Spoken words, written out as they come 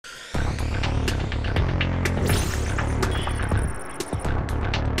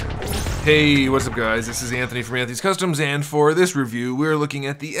Hey, what's up guys? This is Anthony from AnthonysCustoms, and for this review, we're looking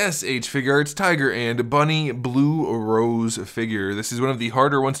at the SH Figuarts Tiger and Bunny Blue Rose figure. This is one of the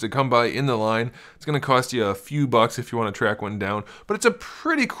harder ones to come by in the line. It's going to cost you a few bucks if you want to track one down, but it's a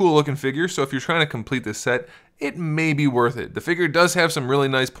pretty cool looking figure, so if you're trying to complete this set, it may be worth it. The figure does have some really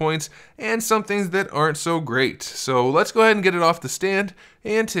nice points and some things that aren't so great. So let's go ahead and get it off the stand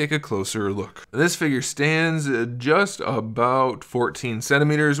and take a closer look. This figure stands just about 14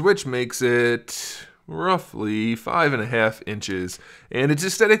 centimeters, which makes it roughly 5.5 inches. And it's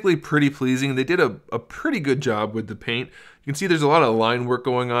aesthetically pretty pleasing. They did a pretty good job with the paint. You can see there's a lot of line work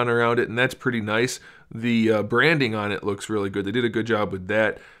going on around it, and that's pretty nice. The branding on it looks really good. They did a good job with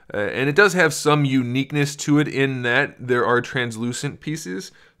that. And it does have some uniqueness to it in that there are translucent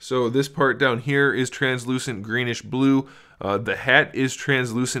pieces. So this part down here is translucent greenish blue. The hat is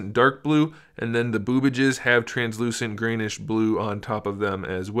translucent dark blue, and then the boobages have translucent greenish blue on top of them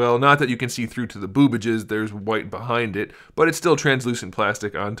as well. Not that you can see through to the boobages, there's white behind it, but it's still translucent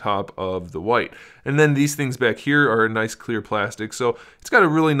plastic on top of the white. And then these things back here are a nice clear plastic, so it's got a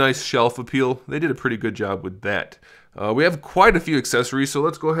really nice shelf appeal. They did a pretty good job with that. We have quite a few accessories, so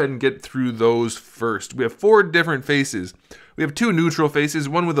let's go ahead and get through those first. We have 4 different faces. We have 2 neutral faces,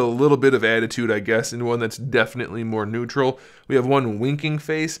 one with a little bit of attitude, I guess, and one that's definitely more neutral. We have one winking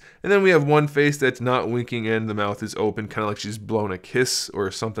face, and then we have one face that's not winking and the mouth is open, kind of like she's blown a kiss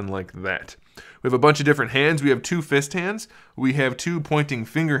or something like that. We have a bunch of different hands. We have 2 fist hands, we have 2 pointing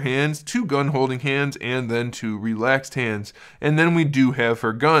finger hands, 2 gun holding hands, and then 2 relaxed hands. And then we do have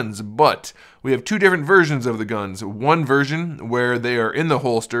her guns, but we have 2 different versions of the guns. One version where they are in the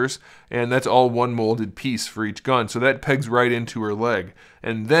holsters, and that's all one molded piece for each gun, so that pegs right into her leg.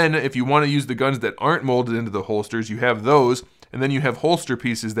 And then if you want to use the guns that aren't molded into the holsters, you have those, and then you have holster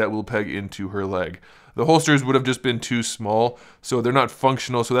pieces that will peg into her leg. The holsters would have just been too small, so they're not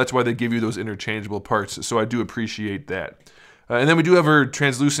functional, so that's why they give you those interchangeable parts, so I do appreciate that. And then we do have her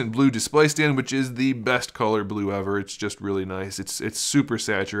translucent blue display stand, which is the best color blue ever. It's just really nice. It's super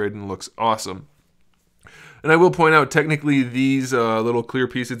saturated and looks awesome. And I will point out, technically, these little clear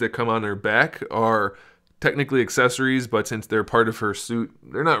pieces that come on her back are technically accessories, but since they're part of her suit,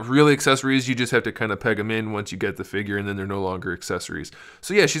 they're not really accessories. You just have to kind of peg them in once you get the figure, and then they're no longer accessories.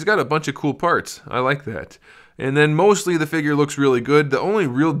 So yeah, she's got a bunch of cool parts. I like that. And then mostly the figure looks really good. The only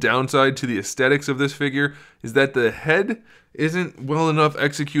real downside to the aesthetics of this figure is that the head isn't well enough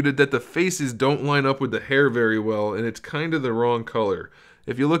executed, that the faces don't line up with the hair very well, and it's kind of the wrong color.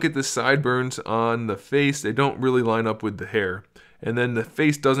 If you look at the sideburns on the face, they don't really line up with the hair. And then the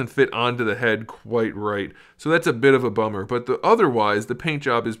face doesn't fit onto the head quite right. So that's a bit of a bummer. But otherwise, the paint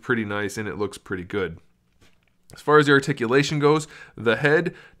job is pretty nice and it looks pretty good. As far as the articulation goes, the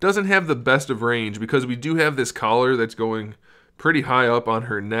head doesn't have the best of range because we do have this collar that's going pretty high up on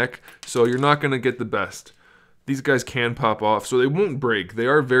her neck. So you're not going to get the best. These guys can pop off, so they won't break. They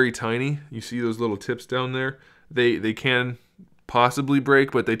are very tiny. You see those little tips down there? They can possibly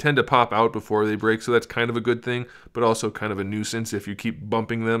break, but they tend to pop out before they break, so that's kind of a good thing, but also kind of a nuisance if you keep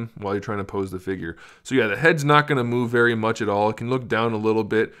bumping them while you're trying to pose the figure. So yeah, the head's not going to move very much at all. It can look down a little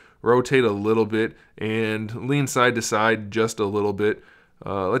bit, rotate a little bit, and lean side to side just a little bit.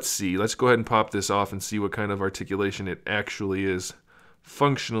 Let's see. Let's go ahead and pop this off and see what kind of articulation it actually is.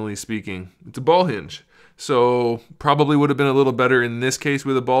 Functionally speaking, it's a ball hinge. So probably would have been a little better in this case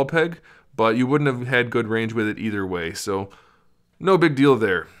with a ball peg, but you wouldn't have had good range with it either way. So no big deal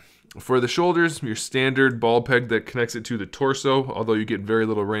there. For the shoulders, your standard ball peg that connects it to the torso, although you get very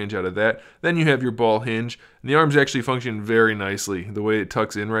little range out of that. Then you have your ball hinge, and the arms actually function very nicely. The way it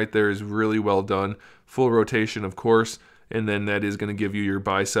tucks in right there is really well done. Full rotation, of course, and then that is going to give you your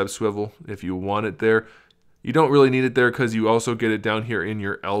bicep swivel if you want it there. You don't really need it there because you also get it down here in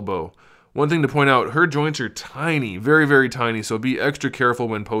your elbow. One thing to point out, her joints are tiny, very, very tiny, so be extra careful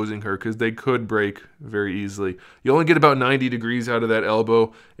when posing her because they could break very easily. You only get about 90 degrees out of that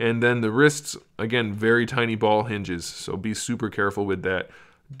elbow, and then the wrists, again, very tiny ball hinges, so be super careful with that.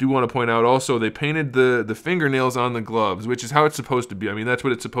 Do want to point out also, they painted the fingernails on the gloves, which is how it's supposed to be. I mean, that's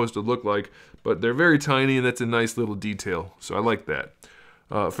what it's supposed to look like, but they're very tiny, and that's a nice little detail, so I like that.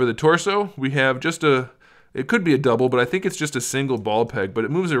 For the torso, we have just it could be a double, but I think it's just a single ball peg, but it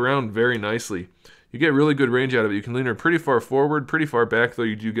moves around very nicely. You get really good range out of it. You can lean her pretty far forward, pretty far back, though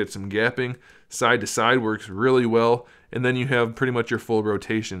you do get some gapping. Side to side works really well, and then you have pretty much your full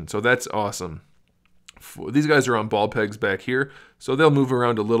rotation, so that's awesome. These guys are on ball pegs back here, so they'll move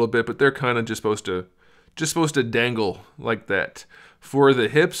around a little bit, but they're kind of just supposed to dangle like that. For the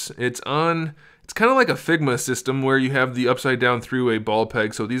hips, it's kind of like a Figma system where you have the upside down through a ball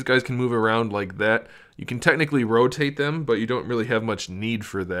peg, so these guys can move around like that. You can technically rotate them, but you don't really have much need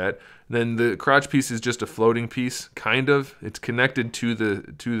for that. Then the crotch piece is just a floating piece, kind of. It's connected to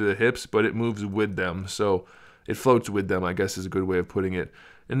the hips, but it moves with them, so it floats with them, I guess is a good way of putting it.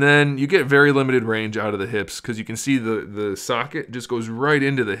 And then you get very limited range out of the hips because you can see the socket just goes right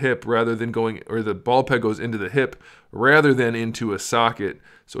into the hip rather than going, or the ball peg goes into the hip rather than into a socket.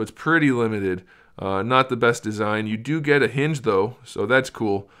 So it's pretty limited. Not the best design. You do get a hinge though, so that's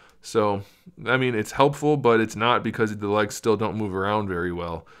cool. So, I mean, it's helpful, but it's not because the legs still don't move around very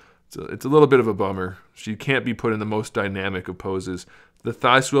well. It's a little bit of a bummer. She can't be put in the most dynamic of poses. The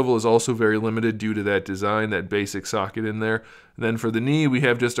thigh swivel is also very limited due to that design, that basic socket in there. And then for the knee, we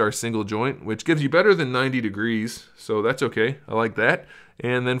have just our single joint, which gives you better than 90 degrees, so that's okay. I like that.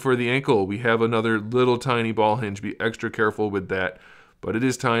 And then for the ankle, we have another little tiny ball hinge. Be extra careful with that, but it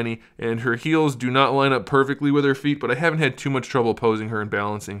is tiny. And her heels do not line up perfectly with her feet, but I haven't had too much trouble posing her and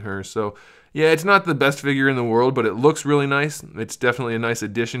balancing her. So yeah, it's not the best figure in the world, but it looks really nice. It's definitely a nice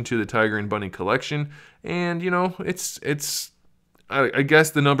addition to the Tiger and Bunny collection. And you know, I guess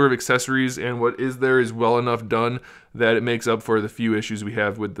the number of accessories and what is there is well enough done that it makes up for the few issues we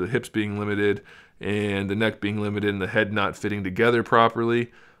have with the hips being limited and the neck being limited and the head not fitting together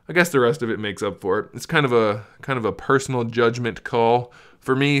properly. I guess the rest of it makes up for it. It's kind of a personal judgment call.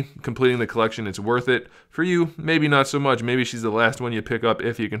 For me, completing the collection, it's worth it. For you, maybe not so much. Maybe she's the last one you pick up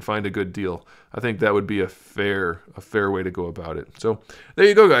if you can find a good deal. I think that would be a fair way to go about it. So there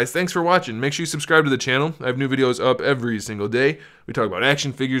you go, guys. Thanks for watching. Make sure you subscribe to the channel. I have new videos up every single day. We talk about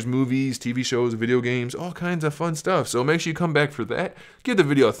action figures, movies, TV shows, video games, all kinds of fun stuff. So make sure you come back for that. Give the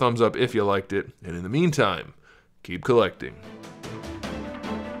video a thumbs up if you liked it. And in the meantime, keep collecting.